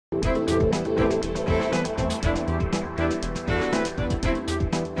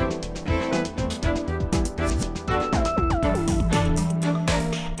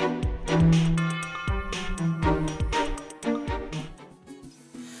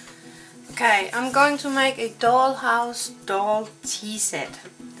Okay, I'm going to make a dollhouse doll tea set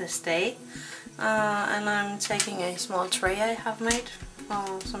this day. And I'm taking a small tray I have made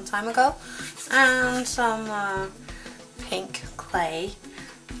some time ago and some pink clay.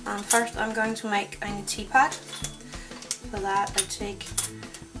 First I'm going to make a teapot. For that I take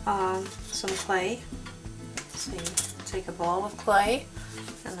some clay. So you take a ball of clay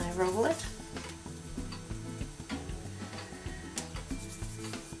and I roll it.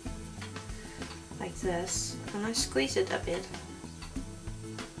 Like this, and I squeeze it a bit.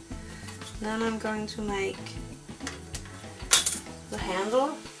 Then I'm going to make the handle.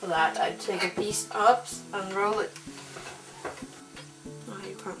 For that I take a piece up and roll it. Oh,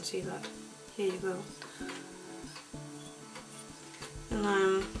 you can't see that. Here you go. And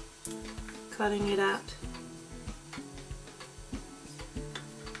I'm cutting it out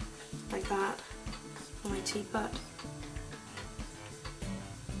like that on my teapot.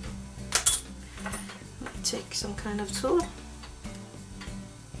 Take some kind of tool.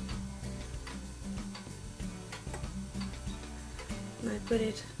 And I put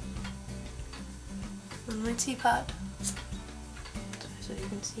it on my teapot so you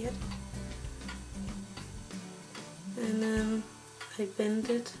can see it. And then I bend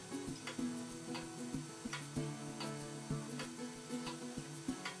it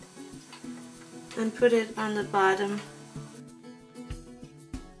and put it on the bottom.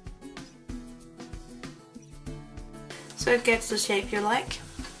 So it gets the shape you like.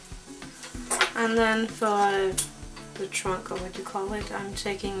 And then for the trunk, or what you call it, I'm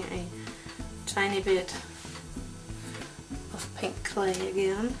taking a tiny bit of pink clay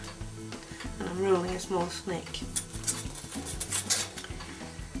again, and I'm rolling a small snake.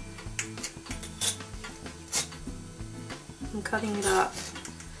 I'm cutting it off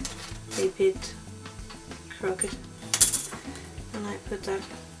a bit crooked, and I put that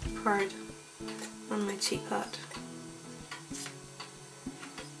part on my teapot.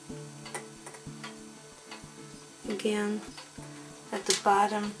 Again at the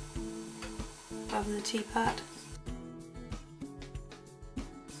bottom of the teapot,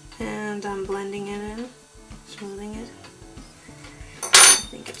 and I'm blending it in, smoothing it. I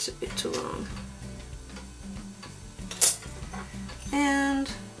think it's a bit too long. And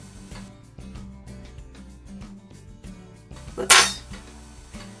whoops.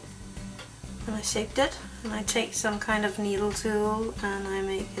 And I shaped it, and I take some kind of needle tool and I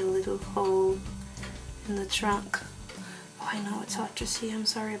make a little hole in the trunk. Oh, I know it's hard to see, I'm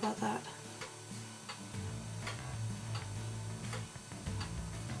sorry about that.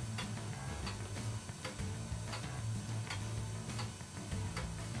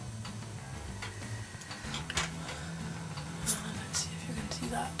 Let's see if you can see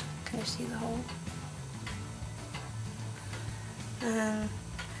that. Can you see the hole?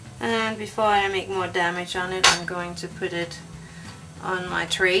 And before I make more damage on it, I'm going to put it on my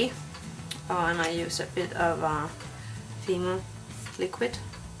tray. Oh, and I use a bit of Polymer liquid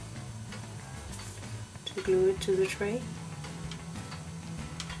to glue it to the tray.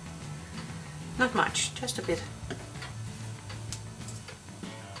 Not much, just a bit.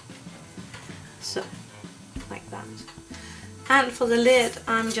 So, like that. And for the lid,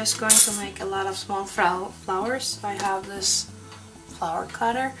 I'm just going to make a lot of small flowers. I have this flower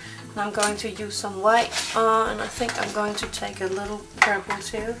cutter, and I'm going to use some white, and I think I'm going to take a little purple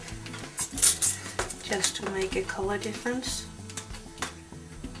too, just to make a color difference.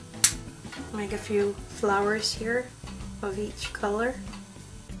 Make a few flowers here of each color.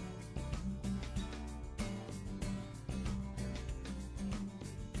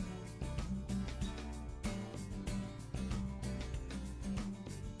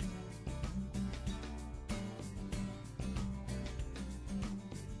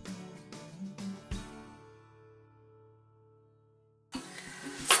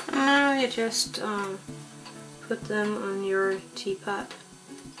 Now you just put them on your teapot.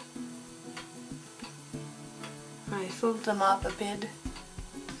 I fold them up a bit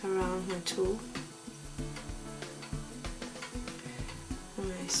around my tool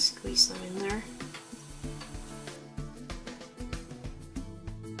and I squeeze them in there.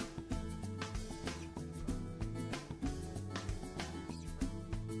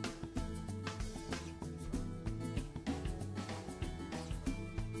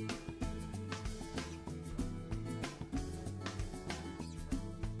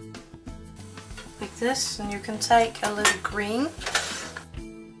 Like this, and you can take a little green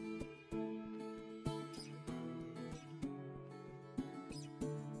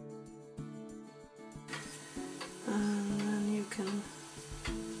and then you can,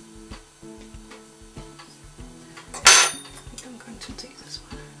 I think I'm going to take this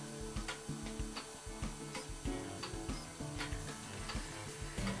one.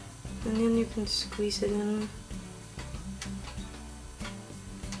 and then you can squeeze it in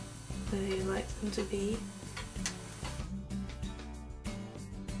where you like them to be.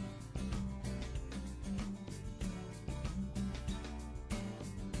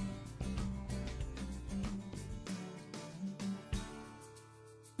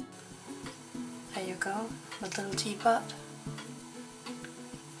 There you go, a little teapot.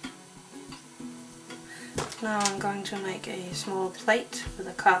 Now I'm going to make a small plate with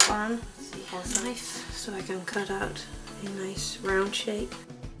a cup on, a knife, so I can cut out a nice round shape.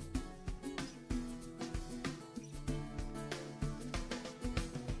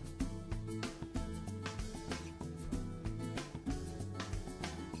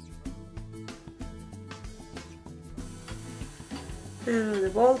 And with the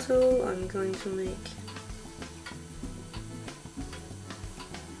ball tool I'm going to make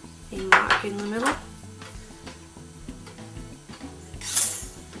a mark in the middle.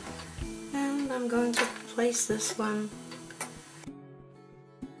 And I'm going to place this one.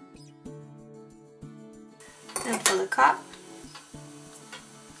 And for the cup,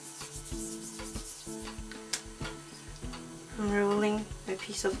 I'm rolling a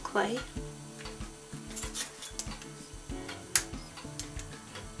piece of clay.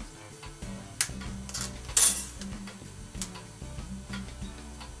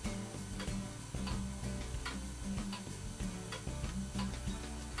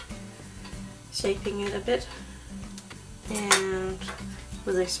 Shaping it a bit, and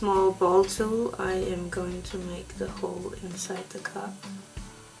with a small ball tool I am going to make the hole inside the cup.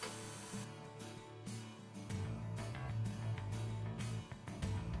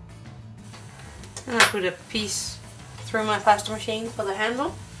 And I put a piece through my pasta machine for the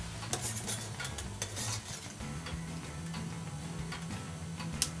handle.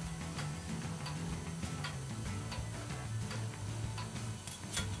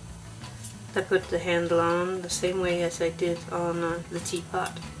 I put the handle on the same way as I did on the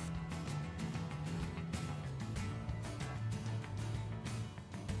teapot.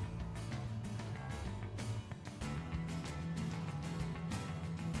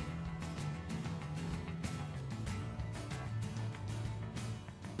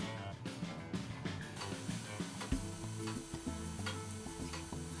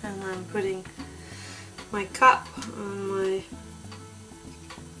 And I'm putting my cup on my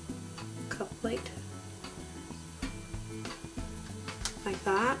plate like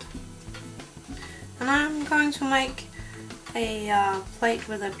that, and I'm going to make a plate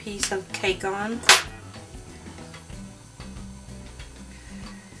with a piece of cake on.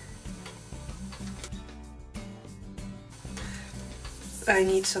 I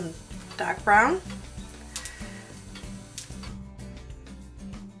need some dark brown,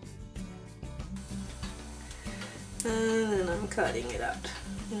 and then I'm cutting it out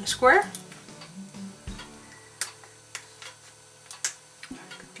in a square.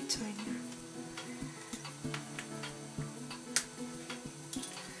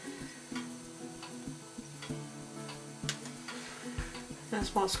 A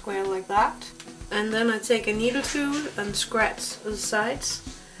small square like that, and then I take a needle tool and scratch the sides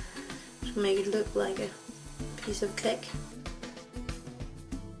to make it look like a piece of cake.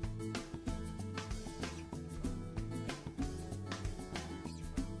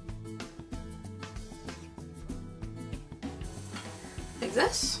 Like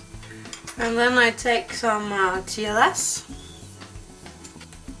this, and then I take some TLS.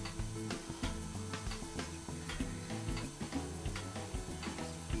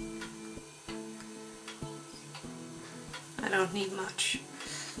 I don't need much,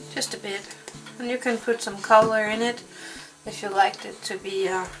 just a bit, and you can put some color in it if you liked it to be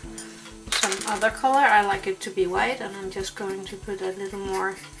some other color. I like it to be white, and I'm just going to put a little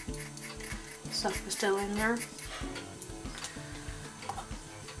more stuff still in there.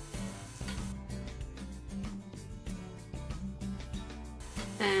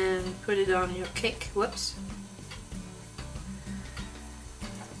 And put it on your cake. Whoops.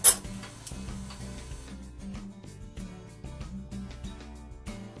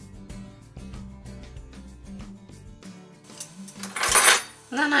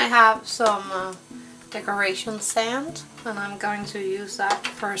 And then I have some decoration sand, and I'm going to use that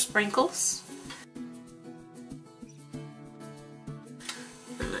for sprinkles.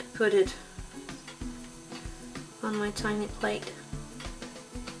 And I put it on my tiny plate,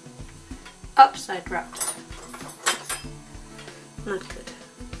 upside wrapped. Not good.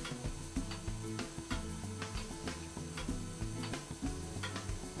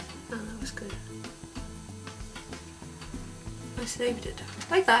 Oh, that was good. I saved it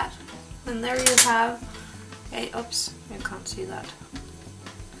like that, and there you have a, oops, you can't see that.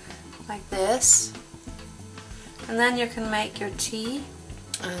 like this, and then you can make your tea,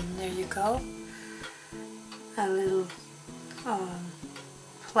 and there you go, a little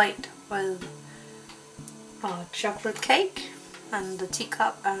plate with chocolate cake and the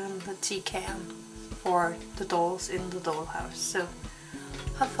teacup and the tea can for the dolls in the dollhouse. So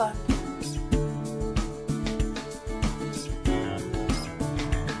have fun.